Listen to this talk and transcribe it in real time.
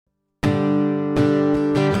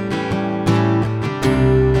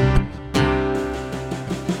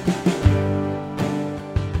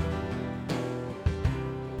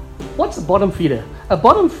What's a bottom feeder? A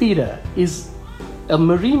bottom feeder is a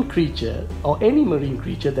marine creature or any marine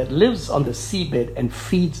creature that lives on the seabed and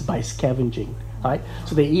feeds by scavenging. Right?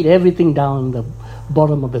 So they eat everything down the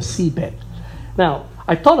bottom of the seabed. Now,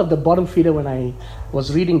 I thought of the bottom feeder when I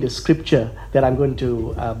was reading the scripture that I'm going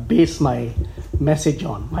to base my message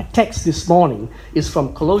on. My text this morning is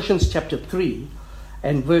from Colossians chapter 3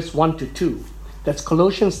 and verse 1 to 2. That's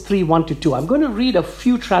Colossians 3, 1 to 2. I'm going to read a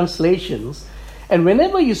few translations, and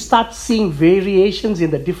whenever you start seeing variations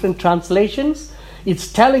in the different translations,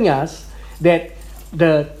 it's telling us that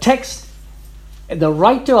the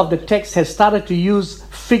writer of the text has started to use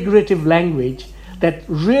figurative language that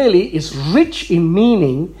really is rich in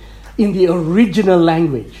meaning in the original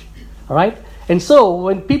language. All right? And so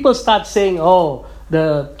when people start saying, oh,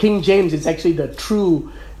 the King James is actually the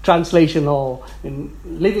true translation, or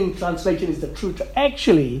Living Translation is the true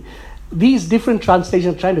actually, these different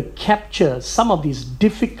translations are trying to capture some of these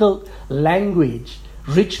difficult language,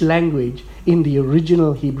 rich language in the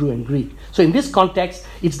original Hebrew and Greek. So in this context,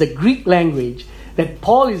 it's the Greek language that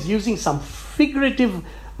Paul is using some figurative,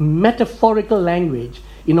 metaphorical language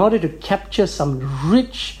in order to capture some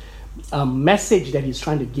rich message that he's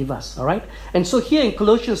trying to give us, all right? And so here in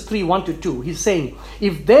Colossians 3, 1 to 2, he's saying,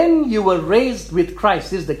 if then you were raised with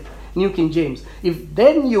Christ, this is the New King James, if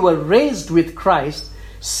then you were raised with Christ,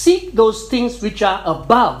 seek those things which are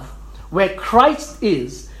above, where Christ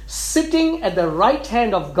is, sitting at the right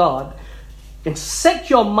hand of God, and set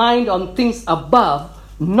your mind on things above,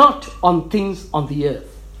 not on things on the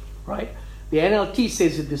earth, right? The NLT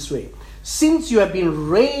says it this way: since you have been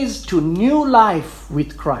raised to new life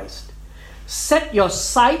with Christ, set your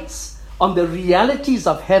sights on the realities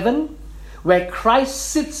of heaven, where Christ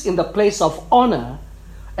sits in the place of honor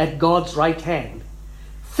at God's right hand.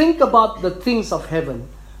 Think about the things of heaven,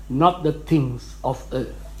 not the things of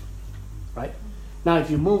earth, right? Now, if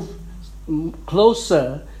you move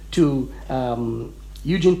closer to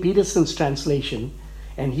Eugene Peterson's translation,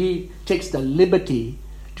 and he takes the liberty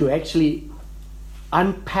to actually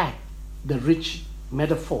unpack the rich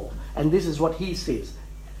metaphor. And this is what he says.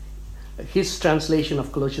 His translation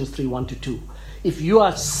of Colossians 3, 1 to 2. If you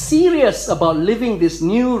are serious about living this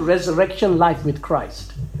new resurrection life with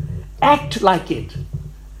Christ, act like it.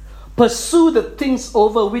 Pursue the things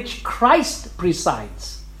over which Christ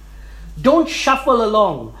presides. Don't shuffle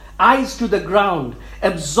along, eyes to the ground,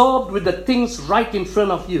 absorbed with the things right in front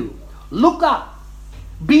of you. Look up.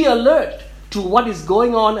 Be alert to what is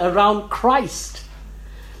going on around Christ.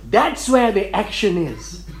 That's where the action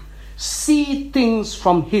is. See things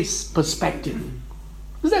from his perspective.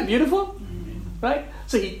 Isn't that beautiful? Right?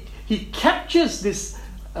 So he captures this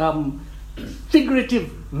figurative,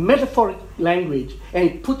 metaphoric language and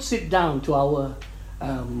he puts it down to our,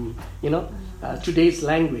 today's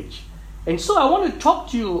language. And so I want to talk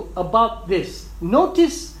to you about this.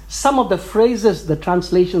 Notice some of the phrases the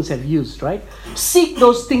translations have used, right? Seek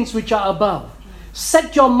those things which are above.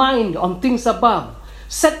 Set your mind on things above.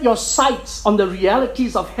 Set your sights on the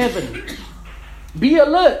realities of heaven. Be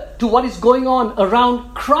alert to what is going on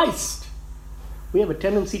around Christ. We have a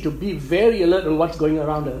tendency to be very alert on what's going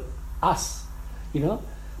around us,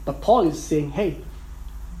 But Paul is saying, hey,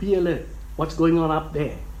 be alert. What's going on up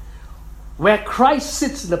there? Where Christ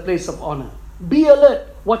sits in the place of honor. Be alert.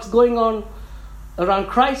 What's going on around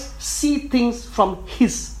Christ? See things from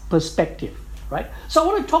his perspective, right? So I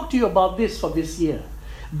want to talk to you about this for this year.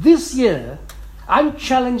 This year, I'm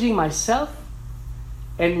challenging myself,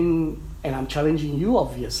 and I'm challenging you,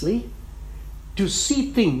 obviously, to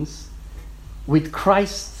see things with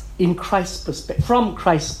Christ, in Christ's perspective, from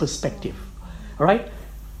Christ's perspective. All right?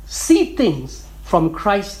 See things from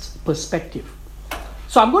Christ's perspective.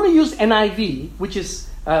 So I'm going to use NIV, which is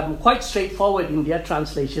quite straightforward in their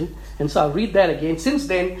translation. And so I'll read that again. Since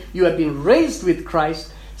then, you have been raised with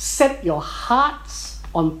Christ. Set your hearts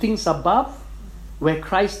on things above, where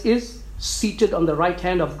Christ is, seated on the right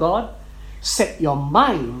hand of God. Set your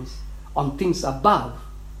minds on things above,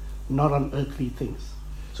 not on earthly things.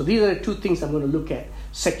 So these are the two things I'm going to look at.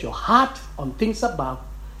 Set your heart on things above.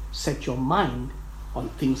 Set your mind on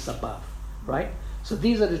things above. Right? So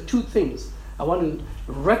these are the two things I want to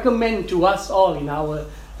recommend to us all in our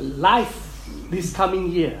life this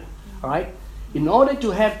coming year. All right? In order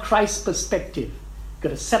to have Christ's perspective, we've got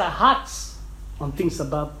to set our hearts on things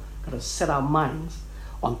above. We've got to set our minds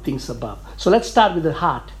on things above. So let's start with the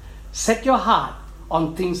heart. Set your heart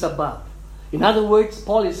on things above. In other words,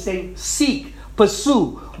 Paul is saying, seek,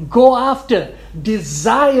 pursue, go after,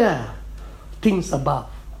 desire things above.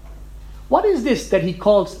 What is this that he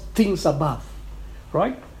calls things above?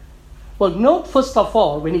 Right? Well, note first of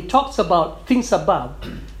all, when he talks about things above,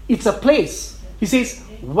 it's a place. He says,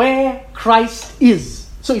 where Christ is.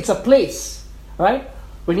 So it's a place, right?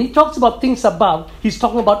 When he talks about things above, he's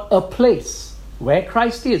talking about a place where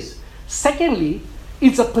Christ is. Secondly,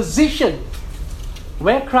 it's a position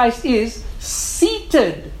where Christ is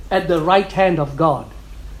seated at the right hand of God.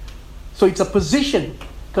 So it's a position,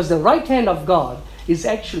 because the right hand of God is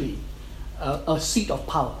actually a seat of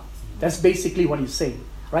power. That's basically what he's saying,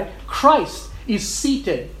 right? Christ is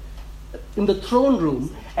seated in the throne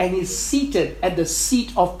room and is seated at the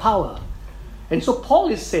seat of power. And so Paul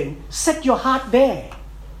is saying, set your heart there.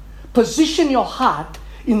 Position your heart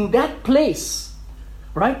in that place,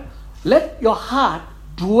 right? Let your heart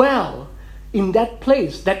dwell in that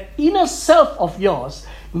place. That inner self of yours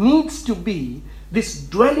needs to be this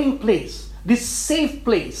dwelling place, this safe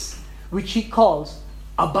place, which he calls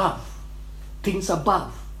above, things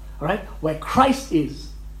above, right? Where Christ is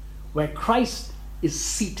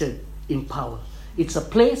seated in power. It's a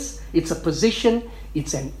place, it's a position,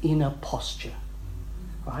 it's an inner posture,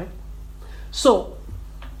 right? So,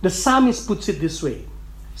 the psalmist puts it this way,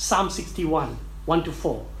 Psalm 61,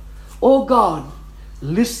 1-4. O God,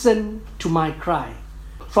 listen to my cry.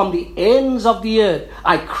 From the ends of the earth,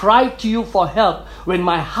 I cry to you for help when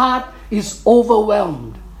my heart is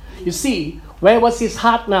overwhelmed. You see, where was his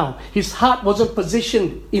heart now? His heart wasn't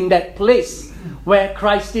positioned in that place where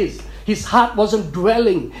Christ is. His heart wasn't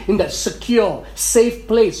dwelling in that secure, safe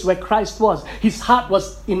place where Christ was. His heart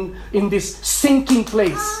was in this sinking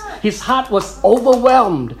place. His heart was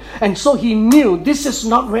overwhelmed. And so he knew, this is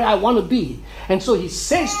not where I want to be. And so he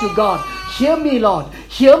says to God, hear me, Lord.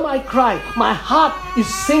 Hear my cry. My heart is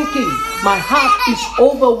sinking. My heart is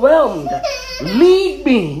overwhelmed. Lead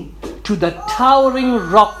me to the towering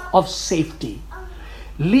rock of safety.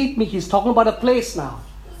 Lead me. He's talking about a place now.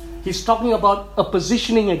 He's talking about a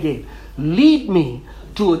positioning again. Lead me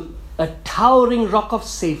to a towering rock of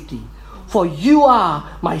safety. For you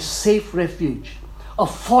are my safe refuge, a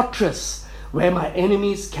fortress where my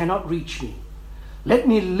enemies cannot reach me. Let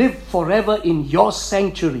me live forever in your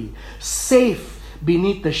sanctuary, safe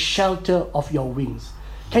beneath the shelter of your wings.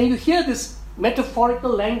 Can you hear this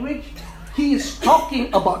metaphorical language? He is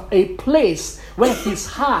talking about a place where his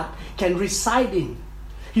heart can reside in.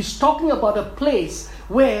 He's talking about a place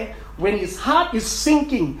where when his heart is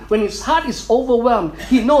sinking, when his heart is overwhelmed,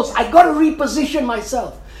 he knows, I've got to reposition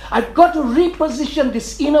myself. I've got to reposition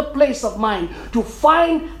this inner place of mine to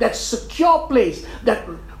find that secure place,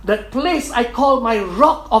 that place I call my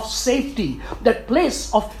rock of safety, that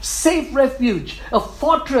place of safe refuge, a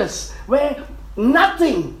fortress where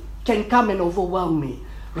nothing can come and overwhelm me,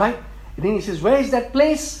 right? And then he says, where is that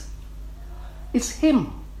place? It's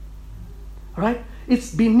him, right?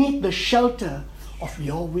 It's beneath the shelter of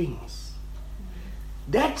your wings.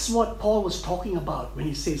 That's what Paul was talking about when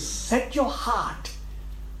he says, set your heart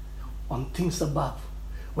on things above,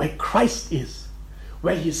 where Christ is,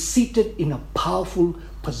 where he's seated in a powerful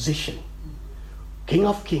position. King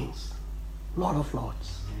of kings, Lord of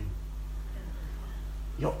lords.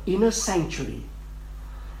 Your inner sanctuary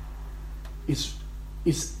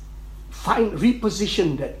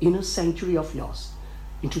reposition that inner sanctuary of yours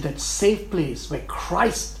into that safe place where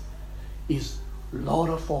Christ is Lord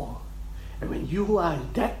of all. And when you are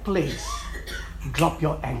in that place, drop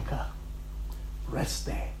your anchor. Rest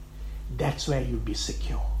there. That's where you'll be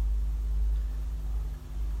secure.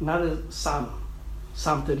 Another psalm,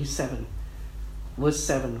 Psalm 37, verse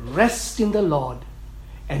 7. Rest in the Lord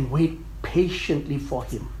and wait patiently for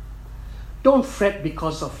him. Don't fret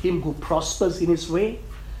because of him who prospers in his way,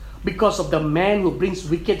 because of the man who brings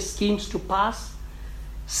wicked schemes to pass.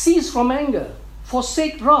 Cease from anger,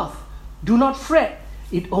 forsake wrath. Do not fret,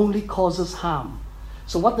 it only causes harm.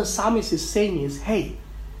 So what the psalmist is saying is, hey,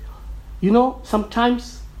 you know,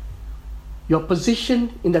 sometimes you're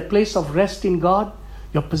positioned in that place of rest in God,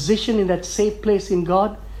 you're positioned in that safe place in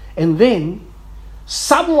God, and then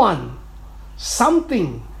someone,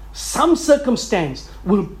 something, some circumstance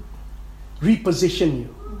will reposition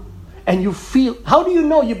you. And you feel, how do you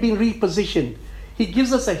know you've been repositioned? He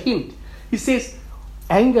gives us a hint. He says,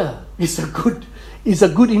 anger is a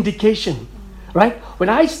good indication, right? When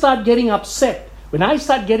I start getting upset, when I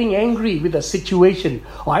start getting angry with a situation,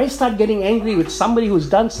 or I start getting angry with somebody who's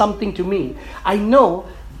done something to me, I know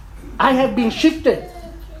I have been shifted.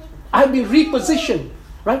 I've been repositioned,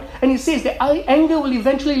 right? And he says that anger will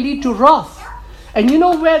eventually lead to wrath. And you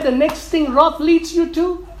know where the next thing wrath leads you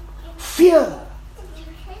to? Fear.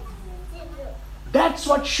 That's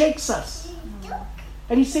what shakes us.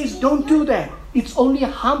 And he says, don't do that. It's only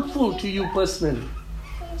harmful to you personally.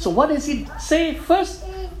 So what does he say first?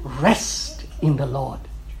 Rest in the Lord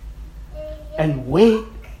and wait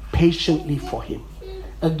patiently for him.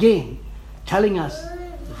 Again, telling us,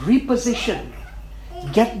 reposition.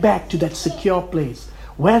 Get back to that secure place.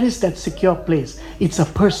 Where is that secure place? It's a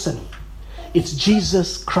person. It's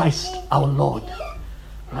Jesus Christ our Lord.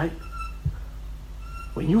 Right?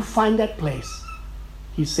 When you find that place,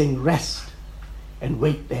 He's saying rest and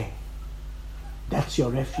wait there. That's your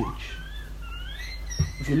refuge.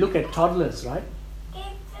 If you look at toddlers, right?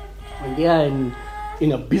 When they are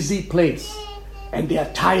in a busy place and they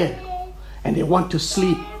are tired and they want to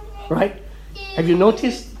sleep, right? Have you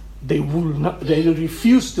noticed? They will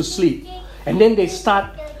refuse to sleep. And then they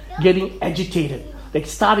start getting agitated. They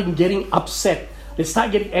start getting upset. They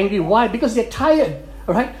start getting angry. Why? Because they're tired,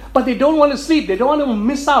 right? But they don't want to sleep. They don't want to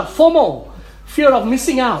miss out. FOMO, fear of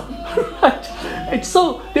missing out, right? And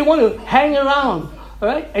so they want to hang around,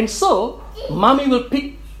 right? And so mommy will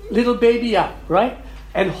pick little baby up, right?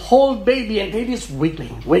 And hold baby, and baby's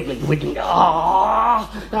wiggling.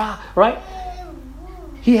 Right?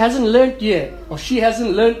 He hasn't learned yet, or she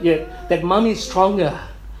hasn't learned yet, that mommy is stronger,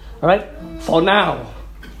 right? For now.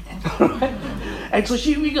 Right? And so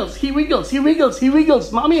he wiggles.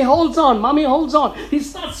 Mommy holds on. He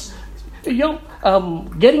starts,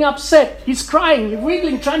 getting upset. He's crying,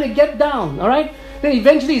 wiggling, trying to get down, all right? Then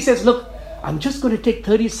eventually he says, look, I'm just going to take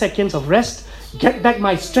 30 seconds of rest, get back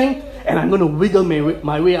my strength, and I'm going to wiggle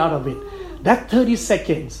my way out of it. That 30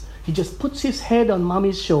 seconds, he just puts his head on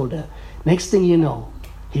mommy's shoulder. Next thing you know,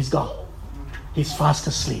 he's gone. He's fast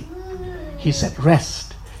asleep. He's at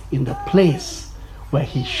rest in the place where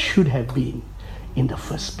he should have been in the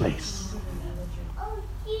first place.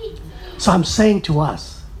 So I'm saying to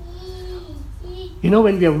us,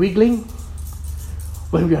 when we are wiggling,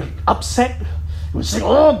 when we are upset, we say,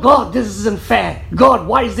 oh God, this isn't fair. God,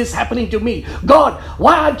 why is this happening to me? God,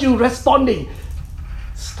 why aren't you responding?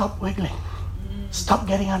 Stop wiggling. Stop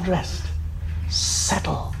getting undressed.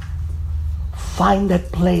 Settle. Find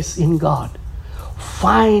that place in God.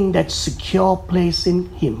 Find that secure place in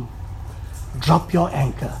Him. Drop your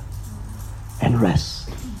anchor and rest.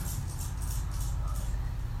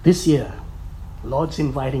 This year, the Lord's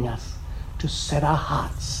inviting us to set our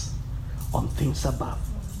hearts on things above.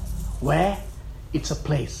 Where? It's a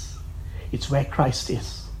place. It's where Christ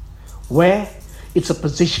is. Where? It's a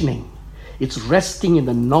positioning. It's resting in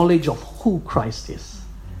the knowledge of who Christ is.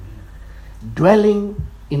 Dwelling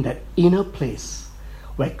in that inner place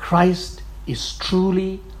where Christ is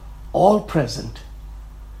truly all present,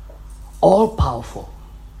 all powerful,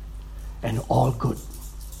 and all good.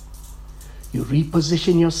 You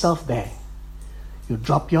reposition yourself there. You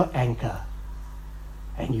drop your anchor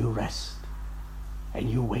and you rest and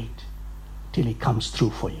you wait till He comes through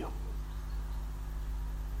for you.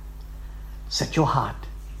 Set your heart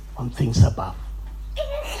on things above.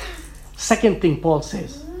 Second thing Paul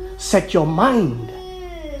says, set your mind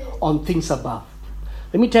on things above.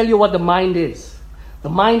 Let me tell you what the mind is. The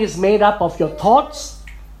mind is made up of your thoughts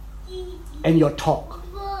and your talk.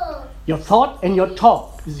 Your thought and your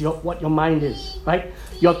talk is what your mind is, right?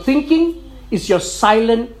 Your thinking is your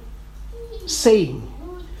silent saying.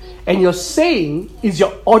 And your saying is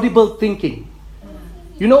your audible thinking.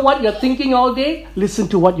 You know what you're thinking all day? Listen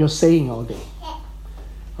to what you're saying all day.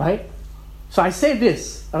 Right? So I say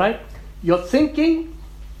this, all right? Your thinking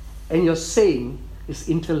and your saying is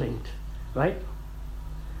interlinked, right?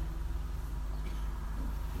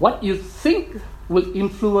 What you think will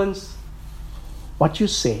influence what you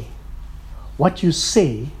say. What you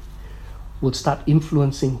say will start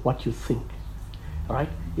influencing what you think. All right?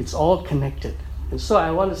 It's all connected. And so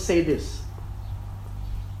I want to say this.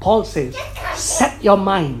 Paul says, set your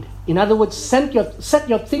mind. In other words, set your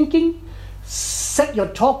thinking, set your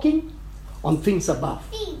talking on things above.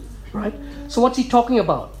 Right? So what's he talking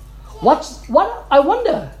about? What I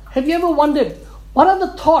wonder, have you ever wondered, what are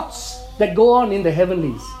the thoughts that go on in the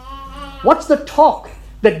heavenlies? What's the talk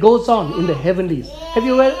that goes on in the heavenlies? Have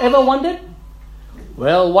you ever wondered?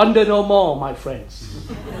 Well, wonder no more, my friends.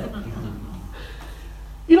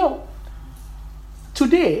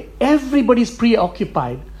 Today, everybody's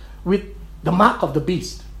preoccupied with the mark of the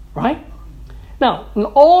beast, right? Now, in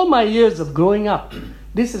all my years of growing up,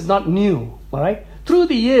 this is not new, all right? Through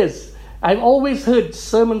the years, I've always heard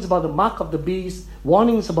sermons about the mark of the beast,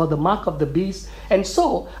 warnings about the mark of the beast. And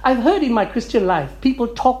so, I've heard in my Christian life, people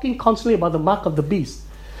talking constantly about the mark of the beast.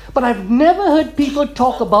 But I've never heard people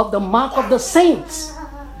talk about the mark of the saints.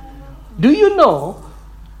 Do you know,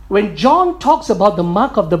 when John talks about the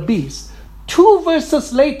mark of the beast, 2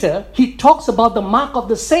 verses later, he talks about the mark of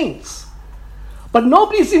the saints. But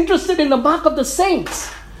nobody's interested in the mark of the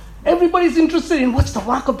saints. Everybody's interested in what's the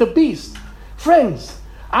mark of the beast. Friends,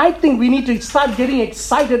 I think we need to start getting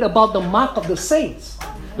excited about the mark of the saints.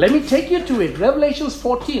 Let me take you to it. Revelations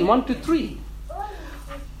 14, 1-3.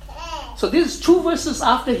 So this is 2 verses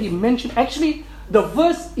after he mentioned, actually the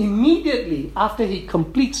verse immediately after he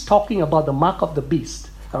completes talking about the mark of the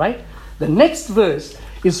beast. All right? The next verse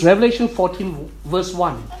is Revelation 14 verse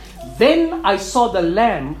 1. Then I saw the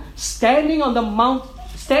Lamb standing on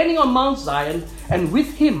Mount Zion, and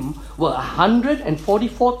with him were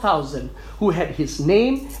 144,000 who had his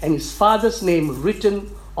name and his father's name written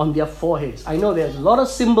on their foreheads. I know there's a lot of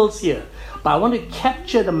symbols here, but I want to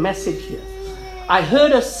capture the message here. I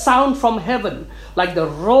heard a sound from heaven like the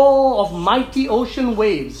roar of mighty ocean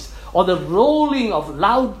waves or the rolling of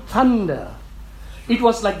loud thunder. It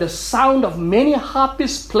was like the sound of many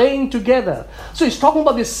harpists playing together. So he's talking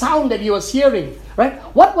about this sound that he was hearing, right?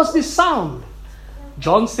 What was this sound?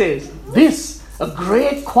 John says, this, a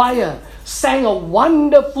great choir, sang a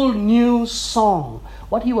wonderful new song.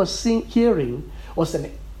 What he was hearing was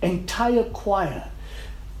an entire choir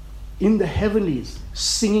in the heavenlies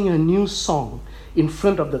singing a new song in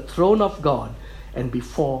front of the throne of God and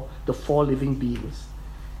before the 4 living beings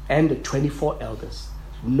and the 24 elders.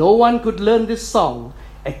 No one could learn this song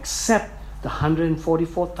except the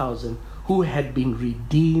 144,000 who had been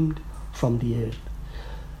redeemed from the earth.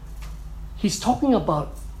 He's talking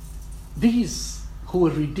about these who were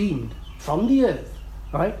redeemed from the earth,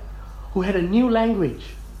 right? Who had a new language,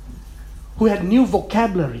 who had new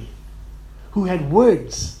vocabulary, who had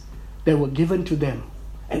words that were given to them,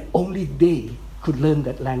 and only they could learn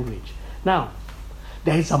that language. Now,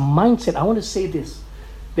 there is a mindset, I want to say this,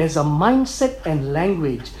 there's a mindset and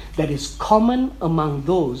language that is common among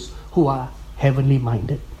those who are heavenly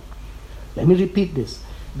minded. Let me repeat this.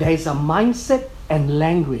 There is a mindset and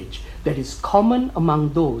language that is common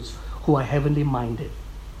among those who are heavenly minded.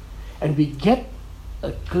 And we get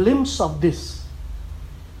a glimpse of this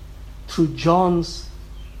through John's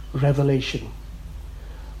revelation.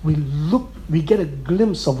 We get a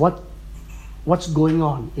glimpse of what's going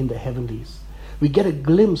on in the heavenlies. We get a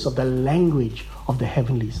glimpse of the language of the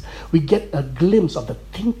heavenlies. We get a glimpse of the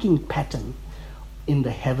thinking pattern in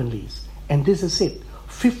the heavenlies. And this is it.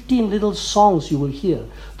 15 little songs you will hear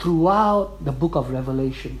throughout the book of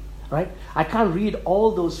Revelation, right? I can't read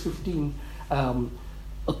all those 15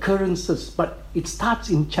 occurrences, but it starts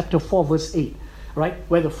in chapter 4, verse 8, right?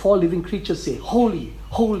 Where the 4 living creatures say, Holy,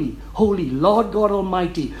 holy, holy, Lord God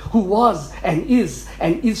Almighty, who was and is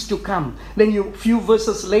to come. Then a few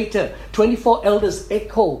verses later, 24 elders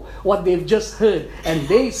echo what they've just heard, and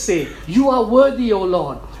they say, You are worthy, O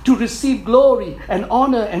Lord, to receive glory and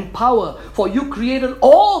honor and power, for you created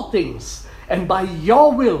all things, and by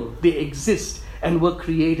your will they exist and were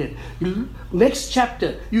created. Next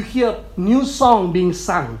chapter, you hear new song being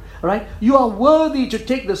sung, right? You are worthy to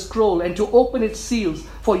take the scroll and to open its seals,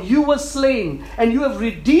 for you were slain, and you have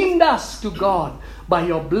redeemed us to God by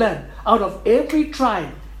your blood out of every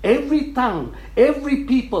tribe, every tongue, every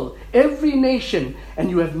people, every nation, and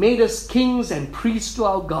you have made us kings and priests to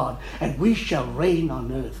our God, and we shall reign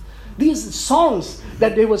on earth. These songs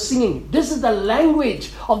that they were singing, this is the language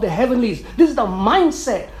of the heavenlies. This is the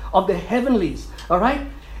mindset of the heavenlies. All right?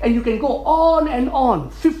 And you can go on and on.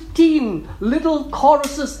 15 little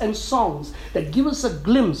choruses and songs that give us a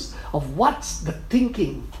glimpse of what's the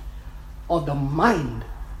thinking or the mind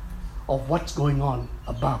of what's going on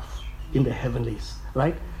above in the heavenlies.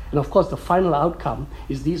 Right? And of course, the final outcome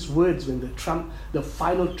is these words when the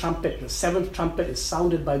final trumpet, the 7th trumpet is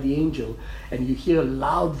sounded by the angel, and you hear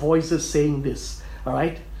loud voices saying this. All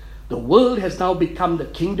right? The world has now become the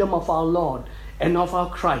kingdom of our Lord and of our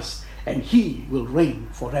Christ, and he will reign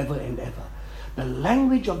forever and ever. The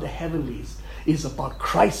language of the heavenlies is about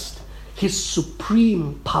Christ, his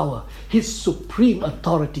supreme power, his supreme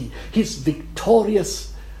authority, his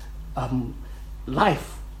victorious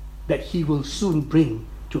life that he will soon bring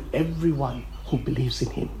to everyone who believes in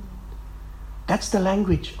him. That's the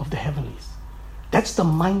language of the heavenlies. That's the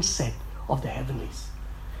mindset of the heavenlies.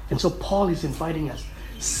 And so Paul is inviting us,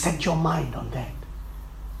 set your mind on that.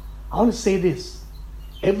 I want to say this.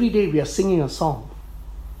 Every day we are singing a song.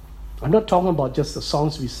 I'm not talking about just the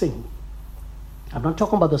songs we sing. I'm not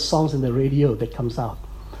talking about the songs in the radio that comes out.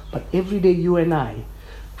 But every day you and I,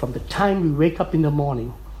 from the time we wake up in the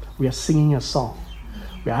morning, we are singing a song.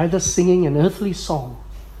 We are either singing an earthly song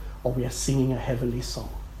or we are singing a heavenly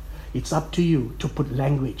song. It's up to you to put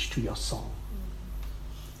language to your song.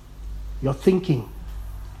 Your thinking,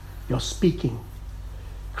 your speaking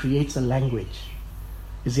creates a language.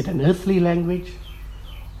 Is it an earthly language?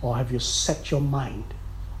 Or have you set your mind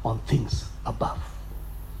on things above?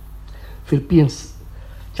 Philippians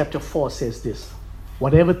chapter 4 says this.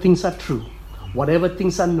 Whatever things are true, whatever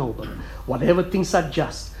things are noble, whatever things are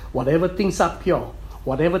just, whatever things are pure,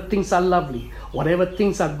 whatever things are lovely, whatever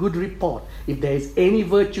things are good report, if there is any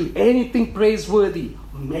virtue, anything praiseworthy,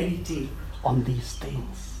 meditate on these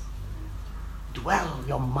things. Dwell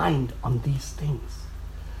your mind on these things.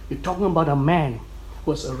 You're talking about a man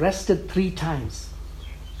who was arrested 3 times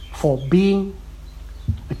for being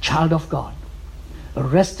a child of God.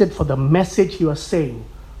 Arrested for the message he was saying,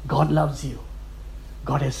 God loves you.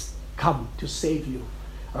 God has come to save you.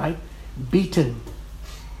 Right? Beaten,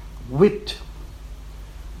 whipped,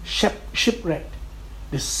 shipwrecked.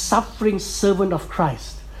 The suffering servant of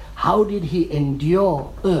Christ. How did he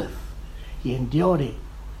endure earth? He endured it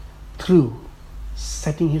through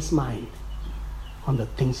setting his mind on the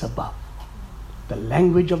things above. The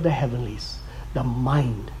language of the heavenlies, the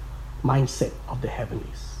mindset of the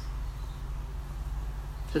heavenlies.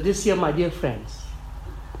 So this year, my dear friends,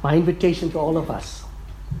 my invitation to all of us,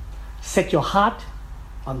 set your heart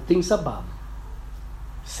on things above.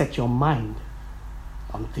 Set your mind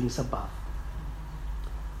on things above.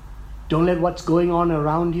 Don't let what's going on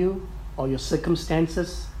around you or your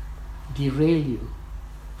circumstances derail you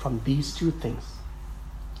from these 2 things,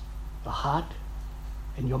 the heart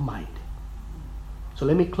and your mind. So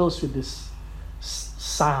let me close with this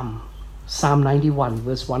Psalm 91,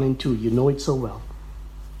 verse 1 and 2. You know it so well.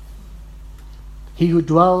 He who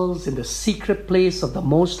dwells in the secret place of the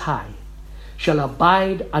Most High shall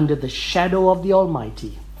abide under the shadow of the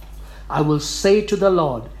Almighty. I will say to the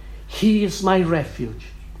Lord, He is my refuge.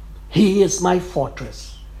 He is my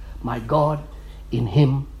fortress. My God, in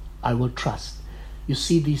Him I will trust. You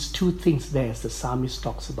see these 2 things there as the psalmist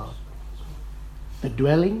talks about. The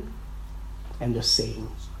dwelling and the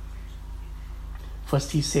saying.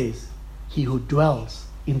 First he says, he who dwells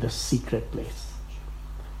in the secret place.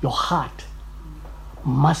 Your heart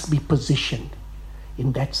must be positioned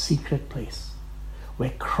in that secret place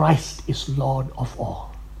where Christ is Lord of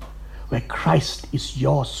all, where Christ is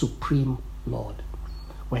your supreme Lord,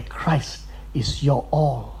 where Christ is your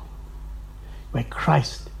all, where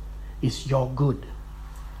Christ is your good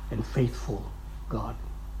and faithful God.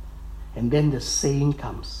 And then the saying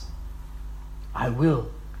comes, I will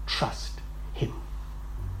trust Him.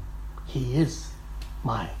 He is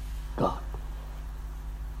my God.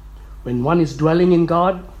 When one is dwelling in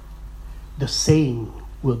God, the saying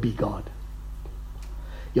will be God.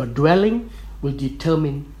 Your dwelling will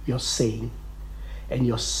determine your saying, and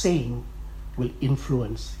your saying will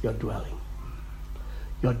influence your dwelling.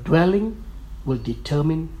 Your dwelling will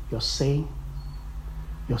determine your saying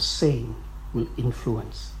will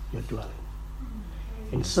influence your dwelling.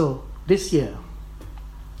 And so this year,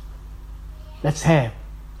 let's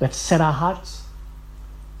set our hearts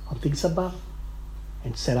on things above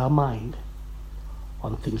and set our mind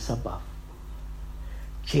on things above.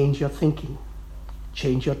 Change your thinking,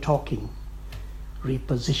 change your talking,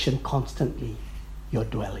 reposition constantly your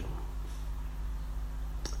dwelling.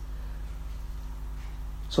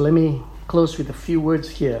 So let me close with a few words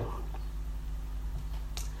here.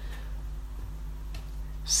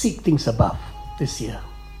 Seek things above this year.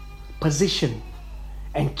 Position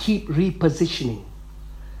and keep repositioning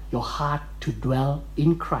your heart to dwell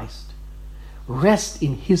in Christ. Rest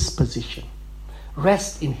in His position.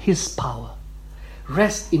 Rest in His power.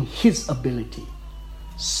 Rest in His ability.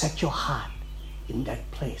 Set your heart in that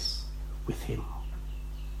place with Him.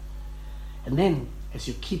 And then, as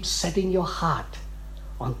you keep setting your heart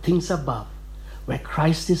on things above, where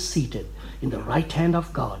Christ is seated in the right hand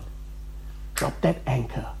of God, drop that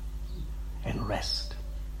anchor and rest.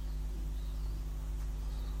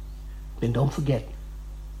 Then don't forget,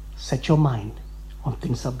 set your mind on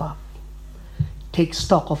things above. Take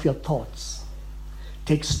stock of your thoughts.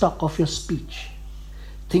 Take stock of your speech.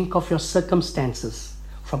 Think of your circumstances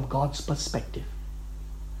from God's perspective,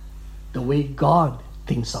 the way God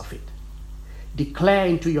thinks of it. Declare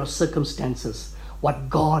into your circumstances what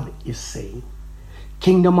God is saying.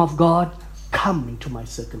 Kingdom of God, come into my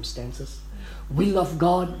circumstances. Will of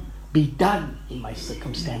God, be done in my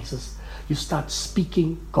circumstances. You start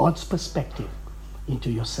speaking God's perspective into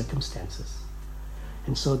your circumstances.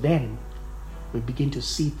 And so then we begin to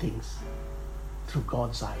see things through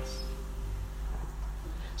God's eyes.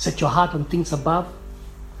 Set your heart on things above.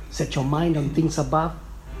 Set your mind on things above.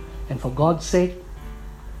 And for God's sake,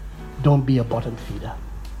 don't be a bottom feeder.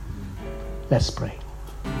 Let's pray.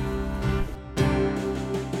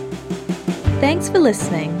 Thanks for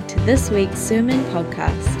listening to this week's sermon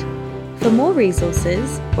podcast. For more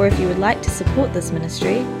resources, or if you would like to support this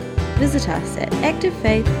ministry, visit us at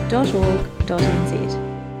activefaith.org.nz.